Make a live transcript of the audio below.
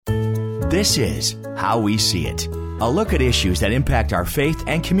This is How We See It, a look at issues that impact our faith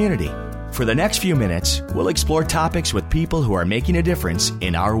and community. For the next few minutes, we'll explore topics with people who are making a difference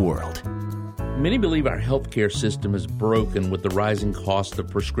in our world. Many believe our healthcare system is broken with the rising cost of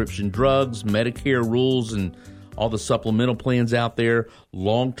prescription drugs, Medicare rules, and all the supplemental plans out there,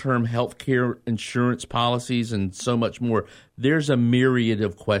 long-term healthcare insurance policies, and so much more. There's a myriad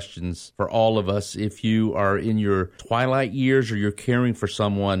of questions for all of us if you are in your twilight years or you're caring for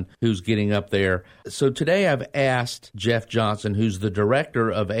someone who's getting up there. So today I've asked Jeff Johnson, who's the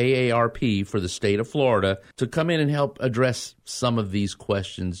director of AARP for the state of Florida, to come in and help address some of these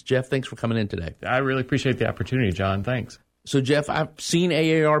questions. Jeff, thanks for coming in today. I really appreciate the opportunity, John. Thanks. So, Jeff, I've seen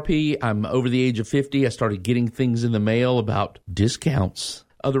AARP. I'm over the age of 50. I started getting things in the mail about discounts,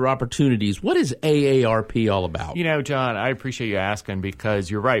 other opportunities. What is AARP all about? You know, John, I appreciate you asking because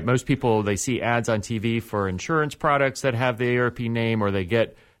you're right. Most people, they see ads on TV for insurance products that have the AARP name, or they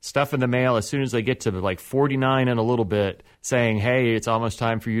get stuff in the mail as soon as they get to like 49 and a little bit saying, hey, it's almost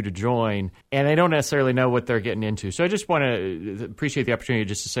time for you to join. And they don't necessarily know what they're getting into. So I just want to appreciate the opportunity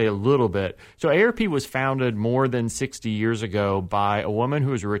just to say a little bit. So AARP was founded more than 60 years ago by a woman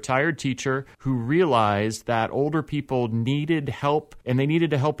who was a retired teacher who realized that older people needed help and they needed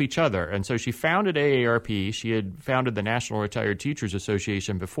to help each other. And so she founded AARP. She had founded the National Retired Teachers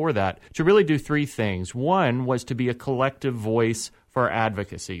Association before that to really do three things. One was to be a collective voice for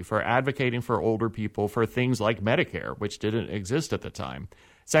advocacy, for advocating for older people for things like Medicare, which didn't exist at the time.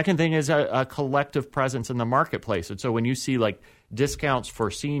 Second thing is a collective presence in the marketplace. And so when you see like discounts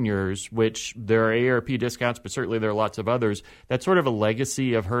for seniors, which there are AARP discounts, but certainly there are lots of others, that's sort of a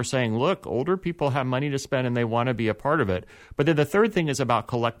legacy of her saying, look, older people have money to spend and they want to be a part of it. But then the third thing is about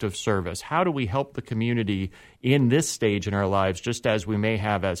collective service. How do we help the community in this stage in our lives, just as we may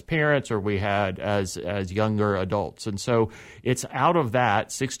have as parents or we had as younger adults? And so it's out of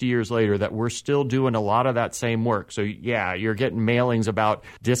that 60 years later that we're still doing a lot of that same work. So yeah, you're getting mailings about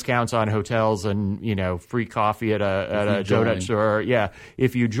discounts on hotels and, you know, free coffee at a donut store. Yeah,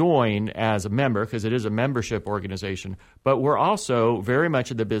 if you join as a member, because it is a membership organization. But we're also very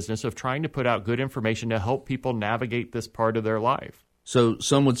much in the business of trying to put out good information to help people navigate this part of their life. So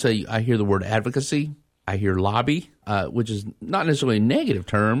some would say, I hear the word advocacy, I hear lobby, which is not necessarily a negative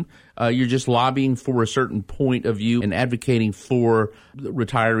term. You're just lobbying for a certain point of view and advocating for the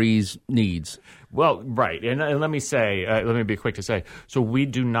retirees' needs. Well, right. And let me say, let me be quick to say, so we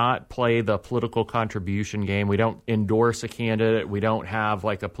do not play the political contribution game. We don't endorse a candidate. We don't have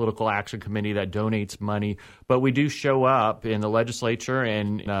like a political action committee that donates money. But we do show up in the legislature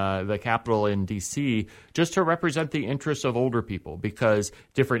and the Capitol in D.C. just to represent the interests of older people, because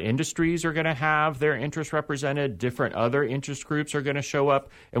different industries are going to have their interests represented. Different other interest groups are going to show up.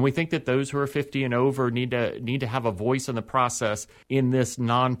 And we think that those who are 50 and over need to have a voice in the process in this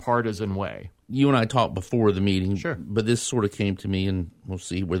nonpartisan way. You and I talked before the meeting, sure, but this sort of came to me, and we'll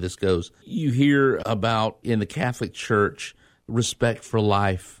see where this goes. You hear about, in the Catholic Church, respect for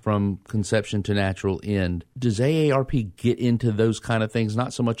life from conception to natural end. Does AARP get into those kind of things,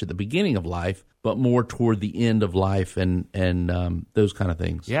 not so much at the beginning of life, but more toward the end of life and those kind of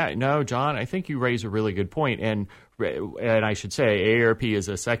things? Yeah, no, John, I think you raise a really good point. And I should say AARP is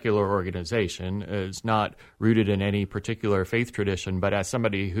a secular organization. It's not rooted in any particular faith tradition. But as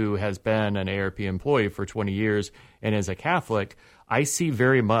somebody who has been an AARP employee for 20 years and is a Catholic, I see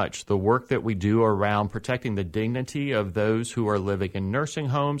very much the work that we do around protecting the dignity of those who are living in nursing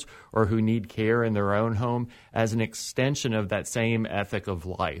homes or who need care in their own home as an extension of that same ethic of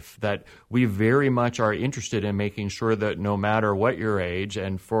life, that we very much are interested in making sure that no matter what your age,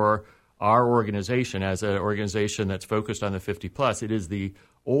 and for our organization as an organization that's focused on the 50 plus, it is the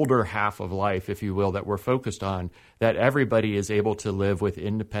older half of life, if you will, that we're focused on, that everybody is able to live with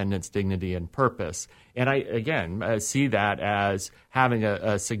independence, dignity, and purpose. And I see that as having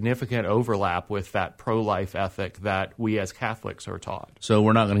a significant overlap with that pro-life ethic that we as Catholics are taught. So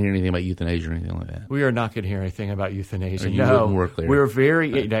we're not going to hear anything about euthanasia or anything like that? We are not going to hear anything about euthanasia. No, work there. We're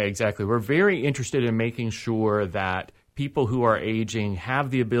very interested in making sure that people who are aging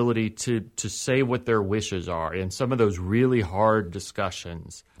have the ability to say what their wishes are in some of those really hard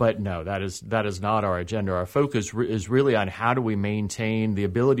discussions. But no, that is not our agenda. Our focus is really on how do we maintain the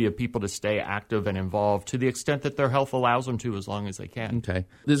ability of people to stay active and involved to the extent that their health allows them to, as long as they can. Okay.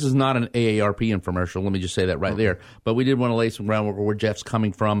 This is not an AARP infomercial. Let me just say that right there. But we did want to lay some groundwork where Jeff's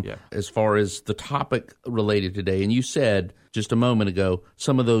coming from as far as the topic related today. And you said just a moment ago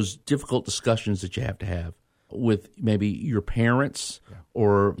some of those difficult discussions that you have to have with maybe your parents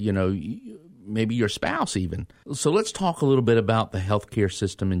or, maybe your spouse even. So let's talk a little bit about the healthcare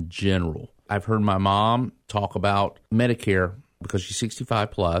system in general. I've heard my mom talk about Medicare because she's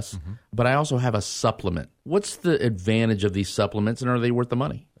 65 plus, but I also have a supplement. What's the advantage of these supplements, and are they worth the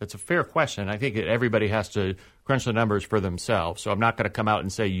money? That's a fair question. I think that everybody has to crunch the numbers for themselves. So I'm not going to come out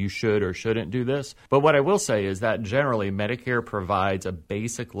and say you should or shouldn't do this. But what I will say is that generally Medicare provides a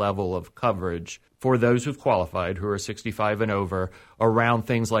basic level of coverage for those who've qualified, who are 65 and over, around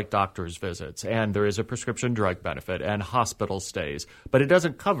things like doctor's visits. And there is a prescription drug benefit and hospital stays. But it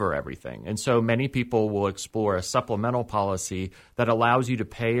doesn't cover everything. And so many people will explore a supplemental policy that allows you to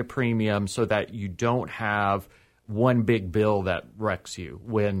pay a premium so that you don't have one big bill that wrecks you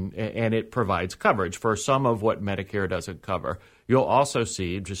and it provides coverage for some of what Medicare doesn't cover. You'll also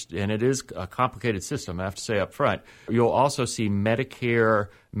see, and it is a complicated system, I have to say up front, you'll also see Medicare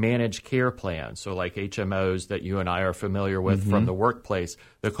managed care plans, so like HMOs that you and I are familiar with from the workplace.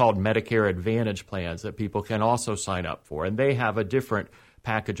 They're called Medicare Advantage plans that people can also sign up for, and they have a different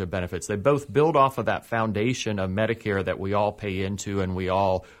package of benefits. They both build off of that foundation of Medicare that we all pay into and we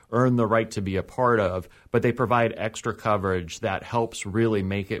all earn the right to be a part of, but they provide extra coverage that helps really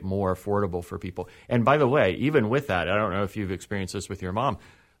make it more affordable for people. And by the way, even with that, I don't know if you've experienced this with your mom,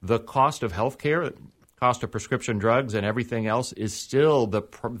 the cost of health care, cost of prescription drugs and everything else is still the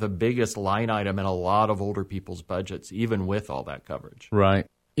biggest line item in a lot of older people's budgets, even with all that coverage. Right.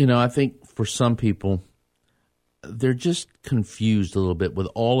 I think for some people, they're just confused a little bit with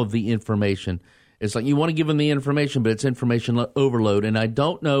all of the information. It's like you want to give them the information, but it's information overload, and I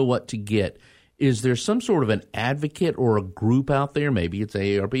don't know what to get. Is there some sort of an advocate or a group out there? Maybe it's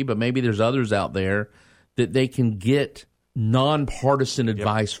AARP, but maybe there's others out there that they can get nonpartisan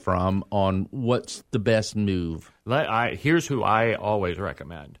advice from on what's the best move. Here's who I always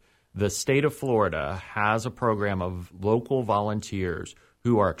recommend. The state of Florida has a program of local volunteers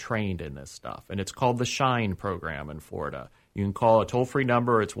who are trained in this stuff, and it's called the SHINE program in Florida. You can call a toll-free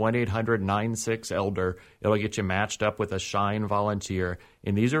number. It's 1-800-96-ELDER. It'll get you matched up with a SHINE volunteer.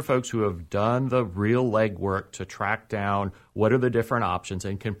 And these are folks who have done the real legwork to track down what are the different options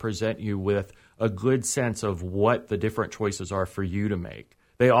and can present you with a good sense of what the different choices are for you to make.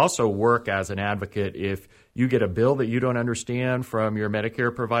 They also work as an advocate if you get a bill that you don't understand from your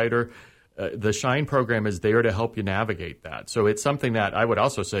Medicare provider. The SHINE program is there to help you navigate that. So it's something that I would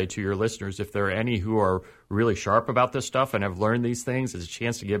also say to your listeners, if there are any who are really sharp about this stuff and have learned these things, it's a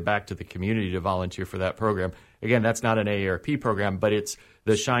chance to give back to the community to volunteer for that program. Again, that's not an AARP program, but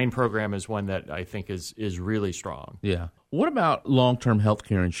the SHINE program is one that I think is really strong. Yeah. What about long-term health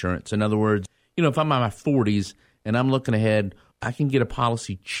care insurance? In other words, if I'm in my 40s and I'm looking ahead, I can get a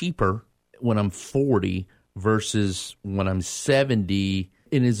policy cheaper when I'm 40 versus when I'm 70.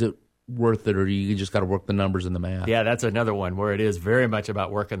 And is it worth it, or you just got to work the numbers and the math? Yeah, that's another one where it is very much about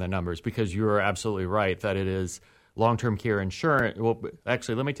working the numbers, because you're absolutely right that it is long-term care insurance. Well,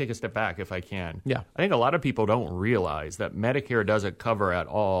 actually, let me take a step back if I can. Yeah. I think a lot of people don't realize that Medicare doesn't cover at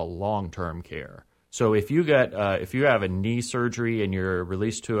all long-term care. So if you have a knee surgery and you're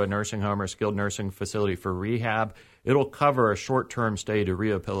released to a nursing home or skilled nursing facility for rehab, it'll cover a short-term stay to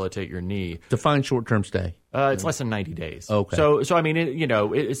rehabilitate your knee. Define short-term stay. It's less than 90 days. Okay. So I mean,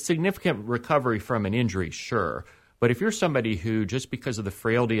 it's significant recovery from an injury, sure. But if you're somebody who, just because of the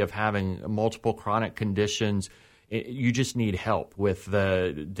frailty of having multiple chronic conditions, you just need help with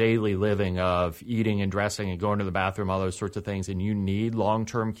the daily living of eating and dressing and going to the bathroom, all those sorts of things, and you need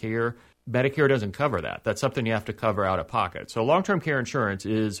long-term care, Medicare doesn't cover that. That's something you have to cover out of pocket. So long-term care insurance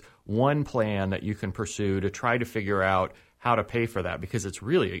is one plan that you can pursue to try to figure out how to pay for that, because it's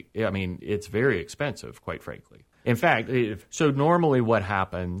really, it's very expensive, quite frankly. In fact, so normally what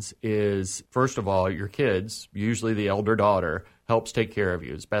happens is, first of all, your kids, usually the elder daughter, helps take care of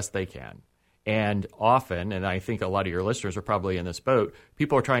you as best they can. And often, and I think a lot of your listeners are probably in this boat,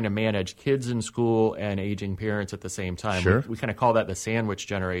 people are trying to manage kids in school and aging parents at the same time. Sure. We kind of call that the sandwich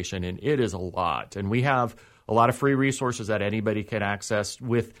generation, and it is a lot. And we have a lot of free resources that anybody can access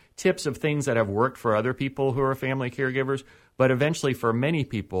with tips of things that have worked for other people who are family caregivers. But eventually, for many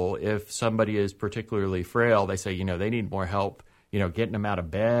people, if somebody is particularly frail, they say, they need more help, getting them out of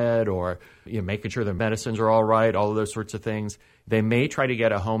bed, or making sure their medicines are all right, all of those sorts of things. They may try to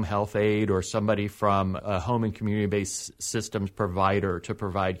get a home health aide or somebody from a home and community-based systems provider to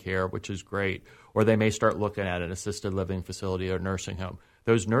provide care, which is great. Or they may start looking at an assisted living facility or nursing home.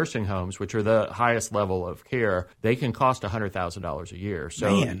 Those nursing homes, which are the highest level of care, they can cost $100,000 a year.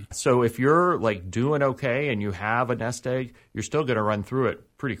 So if you're doing okay and you have a nest egg, you're still going to run through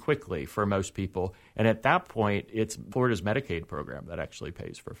it pretty quickly for most people. And at that point, it's Florida's Medicaid program that actually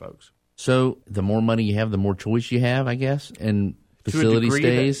pays for folks. So the more money you have, the more choice you have, I guess. And facility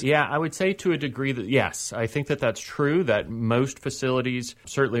stays? I would say to a degree that, yes, I think that that's true, that most facilities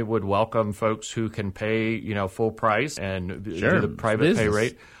certainly would welcome folks who can pay, full price and do the private pay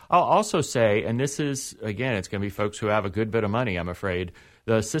rate. I'll also say, and this is, again, it's going to be folks who have a good bit of money, I'm afraid,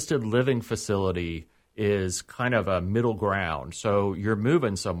 the assisted living facility is kind of a middle ground. So you're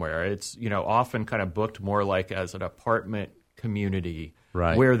moving somewhere. It's, often kind of booked more like as an apartment community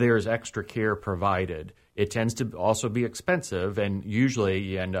where there's extra care provided. It tends to also be expensive, and usually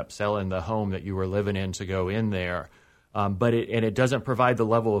you end up selling the home that you were living in to go in there. But it doesn't provide the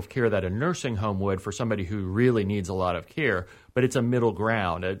level of care that a nursing home would for somebody who really needs a lot of care. But it's a middle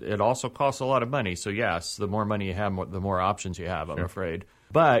ground. It also costs a lot of money. So, yes, the more money you have, the more options you have, I'm afraid.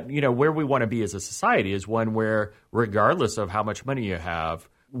 But, where we want to be as a society is one where, regardless of how much money you have,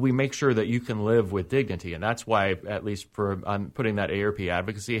 we make sure that you can live with dignity. And that's why, at least I'm putting that AARP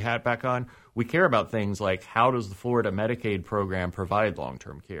advocacy hat back on, we care about things like how does the Florida Medicaid program provide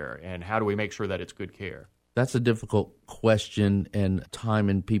long-term care, and how do we make sure that it's good care? That's a difficult question and time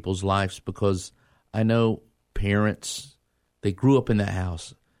in people's lives, because I know parents, they grew up in that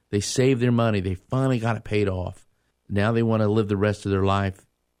house. They saved their money. They finally got it paid off. Now they want to live the rest of their life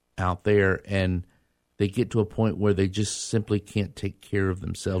out there, and they get to a point where they just simply can't take care of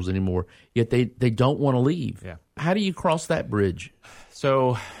themselves anymore, yet they don't want to leave. Yeah. How do you cross that bridge?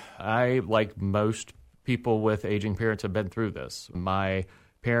 So I, like most people with aging parents, have been through this. My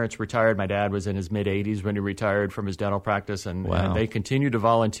parents retired. My dad was in his mid-80s when he retired from his dental practice, and they continued to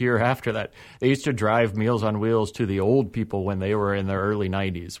volunteer after that. They used to drive Meals on Wheels to the old people when they were in their early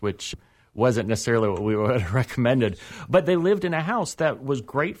 90s, which wasn't necessarily what we would have recommended. But they lived in a house that was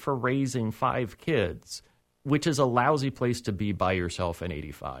great for raising 5 kids, which is a lousy place to be by yourself in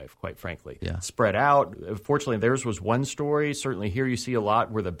 85, quite frankly. Yeah. Spread out. Fortunately, theirs was one story. Certainly here you see a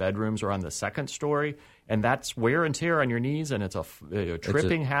lot where the bedrooms are on the second story, and that's wear and tear on your knees, and it's a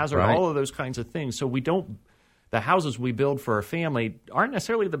tripping hazard, all of those kinds of things. So the houses we build for a family aren't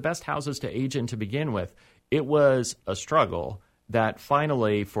necessarily the best houses to age in to begin with. It was a struggle that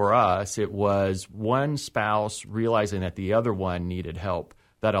finally, for us, it was one spouse realizing that the other one needed help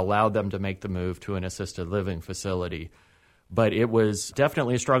that allowed them to make the move to an assisted living facility. But it was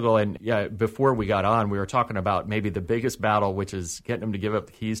definitely a struggle. And before we got on, we were talking about maybe the biggest battle, which is getting them to give up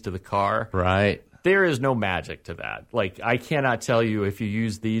the keys to the car. Right. There is no magic to that. Like, I cannot tell you if you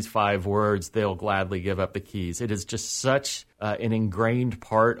use these 5 words, they'll gladly give up the keys. It is just such an ingrained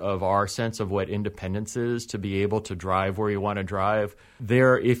part of our sense of what independence is, to be able to drive where you want to drive.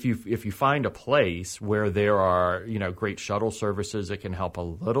 If you find a place where there are, great shuttle services that can help a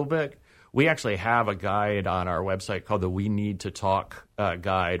little bit. We actually have a guide on our website called the We Need to Talk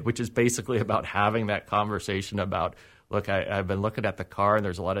guide, which is basically about having that conversation about, look, I've been looking at the car, and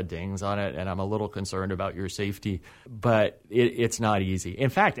there's a lot of dings on it, and I'm a little concerned about your safety. But it's not easy. In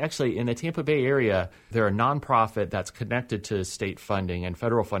fact, actually, in the Tampa Bay area, there are a nonprofit that's connected to state funding and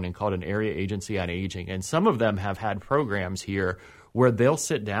federal funding called an Area Agency on Aging. And some of them have had programs here where they'll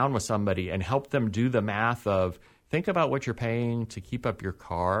sit down with somebody and help them do the math of, think about what you're paying to keep up your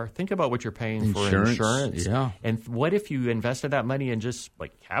car. Think about what you're paying for insurance. Yeah. And what if you invested that money in just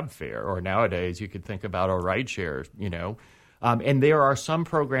like cab fare? Or nowadays you could think about a ride share, And there are some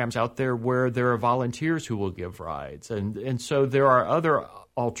programs out there where there are volunteers who will give rides. And so there are other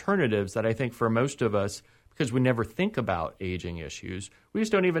alternatives that I think for most of us, because we never think about aging issues, we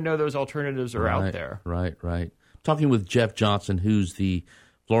just don't even know those alternatives are out there. Right. Talking with Jeff Johnson, who's the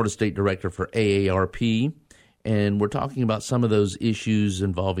Florida State Director for AARP. And we're talking about some of those issues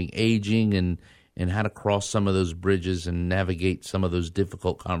involving aging and how to cross some of those bridges and navigate some of those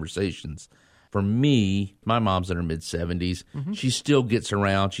difficult conversations. For me, my mom's in her mid-70s. Mm-hmm. She still gets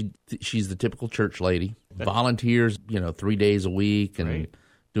around. She's the typical church lady, volunteers, 3 days a week and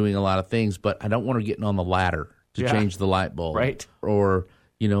doing a lot of things. But I don't want her getting on the ladder to change the light bulb. Right. Or,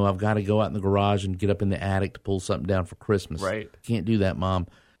 I've got to go out in the garage and get up in the attic to pull something down for Christmas. Right. Can't do that, Mom.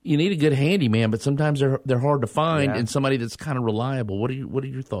 You need a good handyman, but sometimes they're hard to find, and somebody that's kind of reliable. What are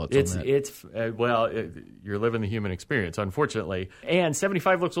your thoughts on that? You're living the human experience, unfortunately. And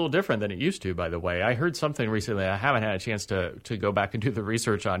 75 looks a little different than it used to, by the way. I heard something recently I haven't had a chance to go back and do the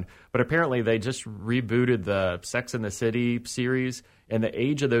research on, but apparently they just rebooted the Sex and the City series, and the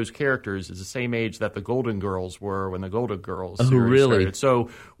age of those characters is the same age that the Golden Girls were when the Golden Girls series started.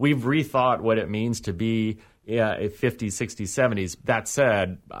 So we've rethought what it means to be 50s, 60s, 70s. That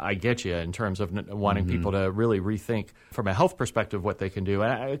said, I get you in terms of wanting people to really rethink from a health perspective what they can do.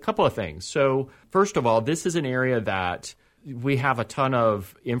 And a couple of things. So first of all, this is an area that we have a ton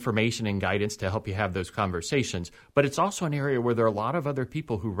of information and guidance to help you have those conversations. But it's also an area where there are a lot of other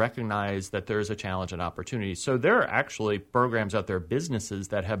people who recognize that there's a challenge and opportunity. So there are actually programs out there, businesses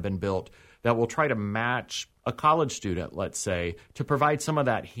that have been built that will try to match a college student, let's say, to provide some of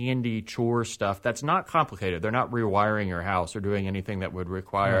that handy chore stuff that's not complicated. They're not rewiring your house or doing anything that would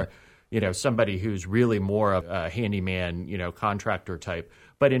require, somebody who's really more of a handyman, contractor type.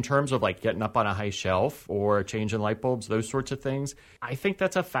 But in terms of like getting up on a high shelf or changing light bulbs, those sorts of things, I think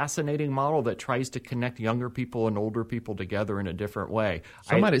that's a fascinating model that tries to connect younger people and older people together in a different way.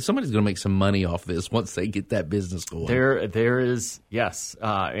 Somebody's going to make some money off this once they get that business going. There is, yes.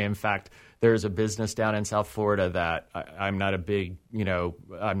 In fact, there's a business down in South Florida that I'm not a big,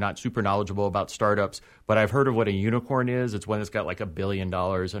 I'm not super knowledgeable about startups, but I've heard of what a unicorn is. It's one that's got like $1 billion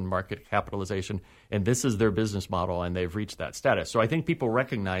in market capitalization, and this is their business model, and they've reached that status. So I think people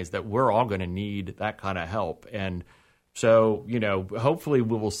recognize that we're all going to need that kind of help. And so, hopefully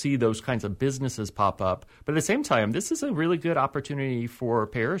we will see those kinds of businesses pop up. But at the same time, this is a really good opportunity for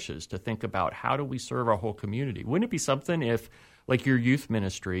parishes to think about how do we serve our whole community. Wouldn't it be something if, like your youth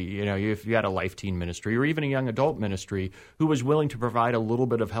ministry, if you had a life teen ministry or even a young adult ministry who was willing to provide a little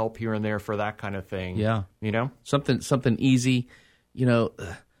bit of help here and there for that kind of thing? Yeah. Something easy.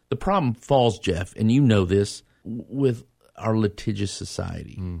 The problem falls, Jeff, and you know this, with our litigious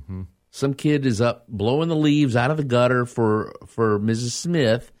society. Mm-hmm. Some kid is up blowing the leaves out of the gutter for Mrs.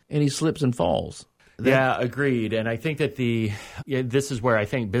 Smith, and he slips and falls. Yeah, agreed. And I think that this is where I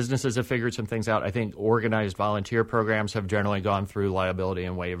think businesses have figured some things out. I think organized volunteer programs have generally gone through liability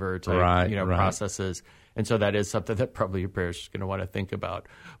and waiver type, processes. And so that is something that probably your parish is going to want to think about.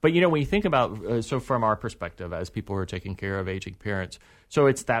 But, when you think about, so from our perspective as people who are taking care of aging parents, so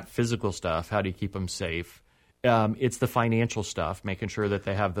it's that physical stuff. How do you keep them safe? It's the financial stuff, making sure that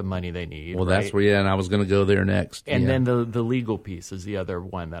they have the money they need. Well, that's where, and I was going to go there next. And then the legal piece is the other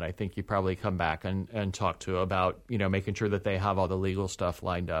one that I think you probably come back and talk to about, making sure that they have all the legal stuff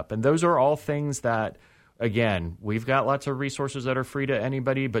lined up. And those are all things that, again, we've got lots of resources that are free to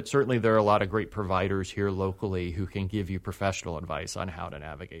anybody, but certainly there are a lot of great providers here locally who can give you professional advice on how to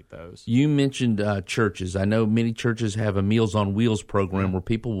navigate those. You mentioned churches. I know many churches have a Meals on Wheels program where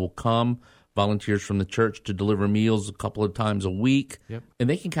people will come, volunteers from the church, to deliver meals a couple of times a week. Yep. And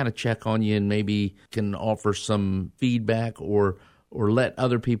they can kind of check on you and maybe can offer some feedback or let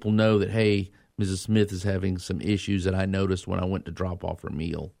other people know that, hey, Mrs. Smith is having some issues that I noticed when I went to drop off her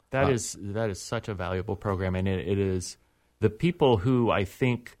meal. That is such a valuable program, and it is the people who I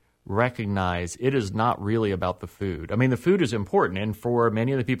think recognize it is not really about the food. I mean, the food is important, and for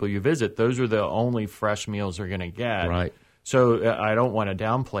many of the people you visit, those are the only fresh meals they're going to get. Right. So I don't want to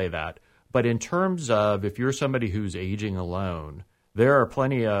downplay that. But in terms of if you're somebody who's aging alone, there are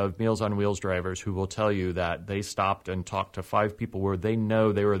plenty of Meals on Wheels drivers who will tell you that they stopped and talked to 5 people where they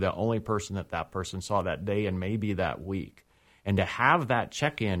know they were the only person that person saw that day and maybe that week. And to have that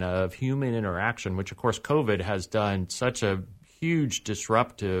check-in of human interaction, which, of course, COVID has done such a huge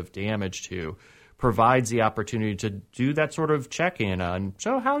disruptive damage to, provides the opportunity to do that sort of check-in on,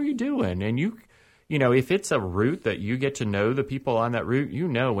 so how are you doing? And if it's a route that you get to know the people on that route,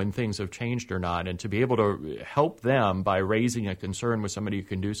 when things have changed or not. And to be able to help them by raising a concern with somebody who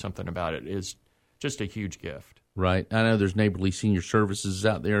can do something about it is just a huge gift. Right. I know there's neighborly senior services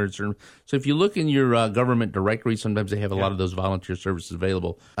out there. So if you look in your government directory, sometimes they have a lot of those volunteer services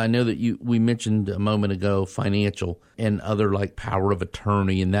available. I know that we mentioned a moment ago financial and other like power of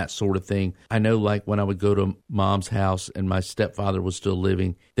attorney and that sort of thing. I know like when I would go to Mom's house and my stepfather was still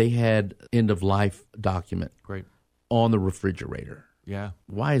living, they had end of life document on the refrigerator. Yeah.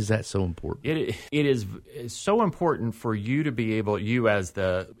 Why is that so important? It is so important for you to be able, you as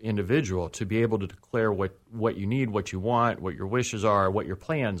the individual, to be able to declare what you need, what you want, what your wishes are, what your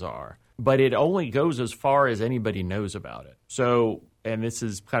plans are. But it only goes as far as anybody knows about it. So, and this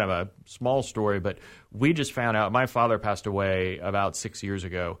is kind of a small story, but we just found out, my father passed away about 6 years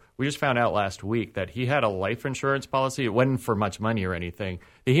ago. We just found out last week that he had a life insurance policy. It wasn't for much money or anything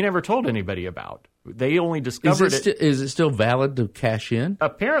that he never told anybody about. They only discovered it. Is it still valid to cash in?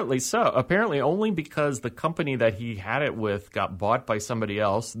 Apparently so. Apparently only because the company that he had it with got bought by somebody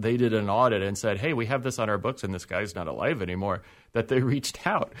else. They did an audit and said, hey, we have this on our books and this guy's not alive anymore, that they reached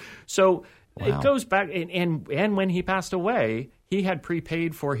out. So it goes back. And when he passed away, he had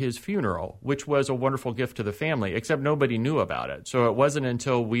prepaid for his funeral, which was a wonderful gift to the family, except nobody knew about it. So it wasn't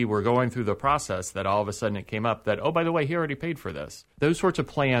until we were going through the process that all of a sudden it came up that, oh, by the way, he already paid for this. Those sorts of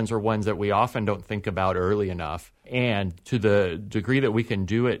plans are ones that we often don't think about early enough. And to the degree that we can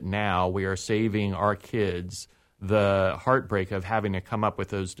do it now, we are saving our kids the heartbreak of having to come up with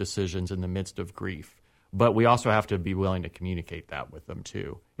those decisions in the midst of grief, But we also have to be willing to communicate that with them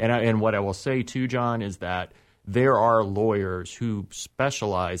too. And what I will say too, John, is that there are lawyers who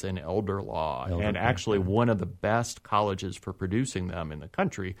specialize in elder law, and actually one of the best colleges for producing them in the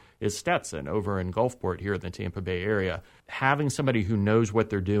country is Stetson over in Gulfport here in the Tampa Bay area. Having somebody who knows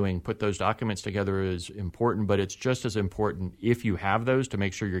what they're doing put those documents together is important, but it's just as important if you have those to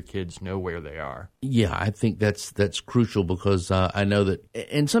make sure your kids know where they are. Yeah, I think that's crucial because I know that,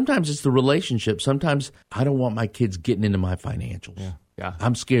 and sometimes it's the relationship. Sometimes I don't want my kids getting into my financials. Yeah.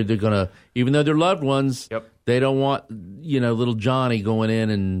 I'm scared they're going to, even though they're loved ones, they don't want, little Johnny going in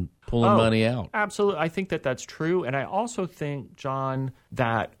and pulling money out. Absolutely. I think that that's true. And I also think, John,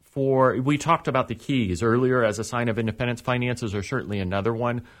 that we talked about the keys earlier as a sign of independence. Finances are certainly another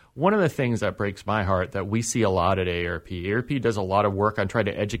one. One of the things that breaks my heart that we see a lot at AARP, AARP does a lot of work on trying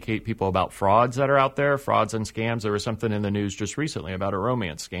to educate people about frauds that are out there, frauds and scams. There was something in the news just recently about a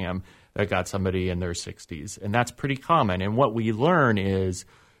romance scam that got somebody in their 60s. And that's pretty common. And what we learn is,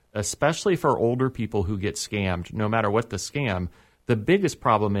 especially for older people who get scammed, no matter what the scam, the biggest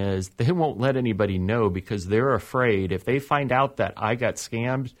problem is they won't let anybody know because they're afraid if they find out that I got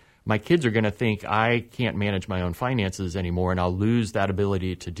scammed, my kids are going to think I can't manage my own finances anymore and I'll lose that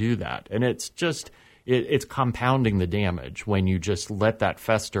ability to do that. And it's just, it's compounding the damage when you just let that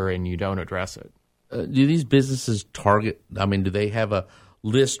fester and you don't address it. Do these businesses target, do they have a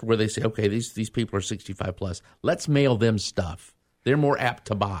list where they say, okay, these people are 65 plus, let's mail them stuff? They're more apt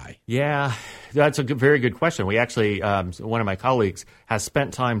to buy. Yeah, that's a very good question. We actually, one of my colleagues has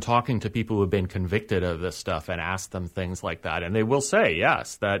spent time talking to people who have been convicted of this stuff and asked them things like that. And they will say,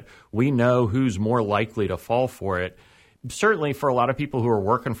 yes, that we know who's more likely to fall for it. Certainly for a lot of people who are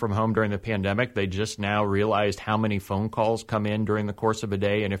working from home during the pandemic, they just now realized how many phone calls come in during the course of a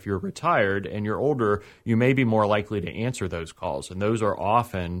day. And if you're retired and you're older, you may be more likely to answer those calls. And those are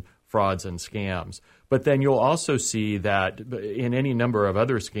often frauds and scams. But then you'll also see that in any number of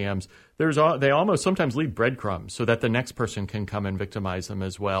other scams, they almost sometimes leave breadcrumbs so that the next person can come and victimize them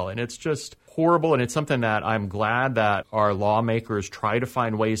as well. And it's just horrible. And it's something that I'm glad that our lawmakers try to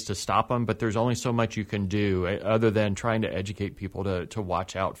find ways to stop them. But there's only so much you can do other than trying to educate people to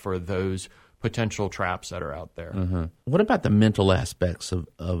watch out for those potential traps that are out there. Mm-hmm. What about the mental aspects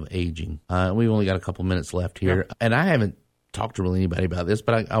of aging? We've only got a couple minutes left here. Yeah. And I haven't talked to really anybody about this,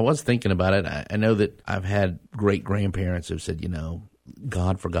 but I was thinking about it. I know that I've had great-grandparents who've said,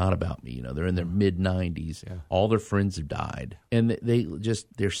 God forgot about me. They're in their mid-90s. Yeah. All their friends have died. And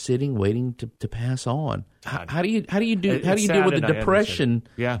they're sitting, waiting to pass on. How do you deal with the depression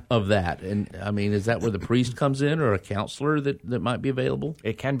of that? And is that where the priest comes in or a counselor that might be available?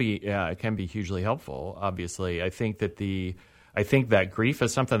 It can be hugely helpful, obviously. I think that grief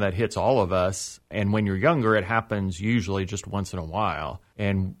is something that hits all of us. And when you're younger, it happens usually just once in a while.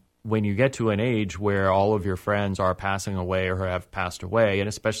 And when you get to an age where all of your friends are passing away or have passed away, and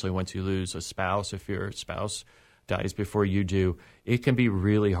especially once you lose a spouse, if your spouse dies before you do, it can be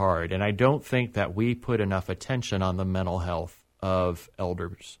really hard. And I don't think that we put enough attention on the mental health of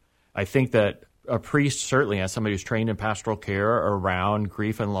elders. I think that a priest, certainly as somebody who's trained in pastoral care around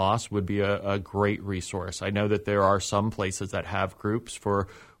grief and loss, would be a great resource. I know that there are some places that have groups for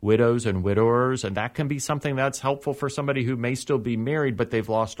widows and widowers, and that can be something that's helpful for somebody who may still be married, but they've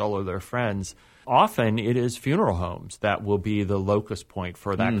lost all of their friends. Often it is funeral homes that will be the locus point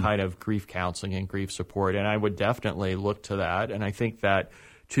for that kind of grief counseling and grief support, and I would definitely look to that. And I think that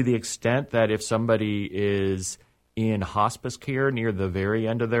to the extent that if somebody is in hospice care near the very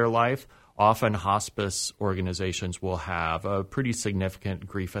end of their life, often hospice organizations will have a pretty significant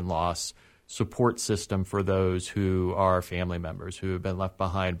grief and loss support system for those who are family members who have been left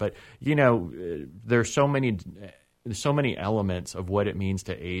behind. But, there's so many elements of what it means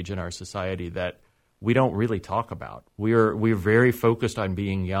to age in our society that we don't really talk about. We're very focused on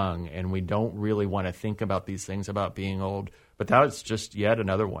being young, and we don't really want to think about these things about being old. But that's just yet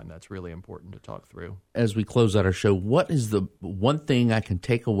another one that's really important to talk through. As we close out our show, what is the one thing I can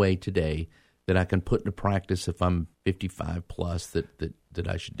take away today that I can put into practice if I'm 55 plus that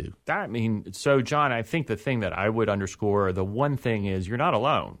I should do? So John, I think the thing that I would underscore, the one thing is you're not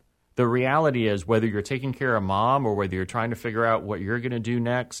alone. The reality is whether you're taking care of mom or whether you're trying to figure out what you're going to do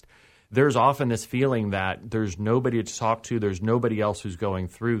next, there's often this feeling that there's nobody to talk to, there's nobody else who's going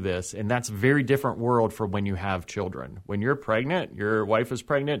through this, and that's a very different world from when you have children. When you're pregnant, your wife is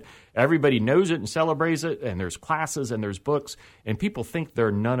pregnant, everybody knows it and celebrates it, and there's classes and there's books, and people think there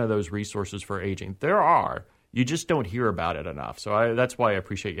are none of those resources for aging. There are. You just don't hear about it enough. So that's why I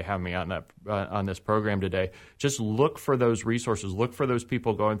appreciate you having me on this program today. Just look for those resources, look for those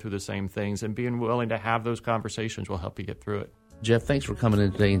people going through the same things, and being willing to have those conversations will help you get through it. Jeff, thanks for coming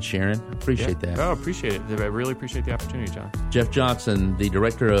in today and sharing. Appreciate that. Oh, appreciate it. I really appreciate the opportunity, John. Jeff Johnson, the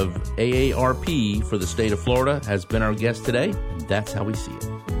director of AARP for the state of Florida, has been our guest today. That's how we see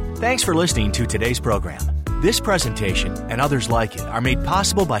it. Thanks for listening to today's program. This presentation and others like it are made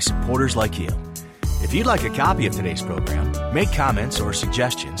possible by supporters like you. If you'd like a copy of today's program, make comments or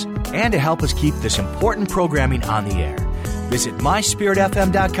suggestions, and to help us keep this important programming on the air, visit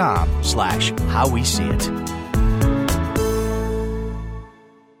myspiritfm.com/howweseeit.